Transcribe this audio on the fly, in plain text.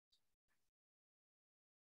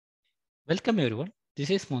Welcome everyone. This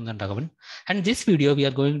is Mohandan Raghavan, and this video we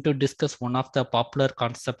are going to discuss one of the popular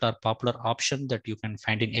concept or popular option that you can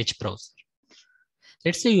find in Edge browser.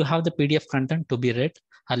 Let's say you have the PDF content to be read,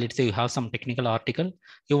 or let's say you have some technical article,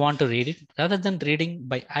 you want to read it. Rather than reading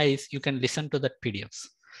by eyes, you can listen to that PDFs.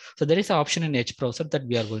 So there is an option in Edge browser that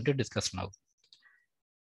we are going to discuss now.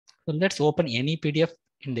 So let's open any PDF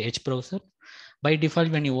in the Edge browser. By default,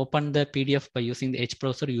 when you open the PDF by using the Edge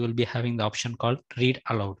browser, you will be having the option called Read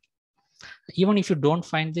Aloud. Even if you don't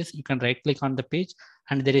find this, you can right click on the page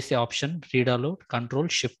and there is an option Read Aloud, Control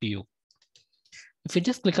Shift U. If you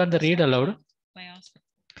just click on the Read Aloud,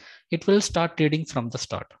 it will start reading from the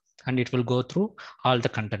start and it will go through all the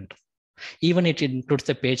content. Even it includes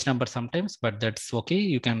the page number sometimes, but that's okay.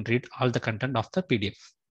 You can read all the content of the PDF.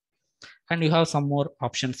 And you have some more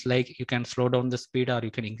options like you can slow down the speed or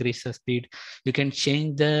you can increase the speed. You can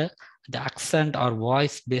change the accent or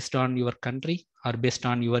voice based on your country or based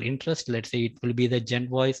on your interest. Let's say it will be the gent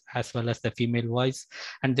voice as well as the female voice.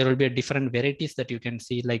 And there will be a different varieties that you can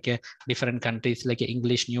see like a different countries like a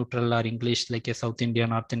English neutral or English like a South India,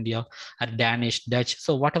 North India or Danish, Dutch.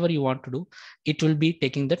 So whatever you want to do, it will be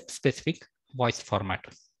taking that specific voice format.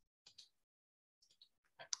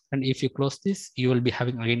 And if you close this, you will be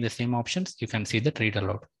having again the same options. You can see that Read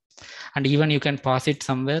Aloud. And even you can pause it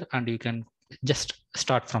somewhere and you can just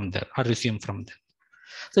start from there or resume from there.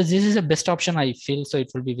 So this is the best option I feel. So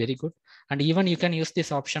it will be very good. And even you can use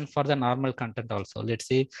this option for the normal content also. Let's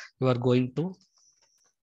say you are going to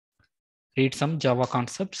read some Java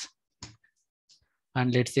concepts.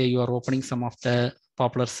 And let's say you are opening some of the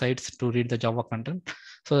popular sites to read the Java content.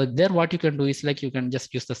 So there what you can do is like you can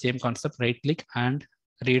just use the same concept, right click and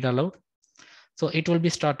Read Aloud. So it will be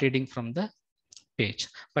start reading from the page.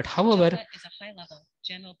 But however, is a high level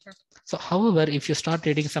general purpose. So however, if you start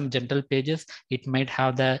reading some general pages, it might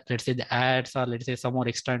have the, let's say the ads or let's say some more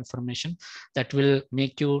extra information that will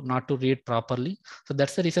make you not to read properly. So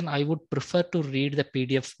that's the reason I would prefer to read the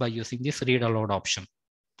PDFs by using this Read Aloud option.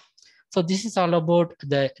 So this is all about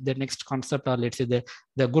the next concept or let's say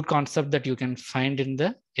the good concept that you can find in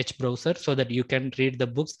the Edge browser so that you can read the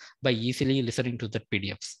books by easily listening to the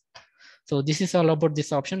PDFs. So this is all about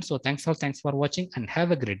this option. So thanks for watching and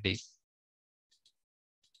have a great day.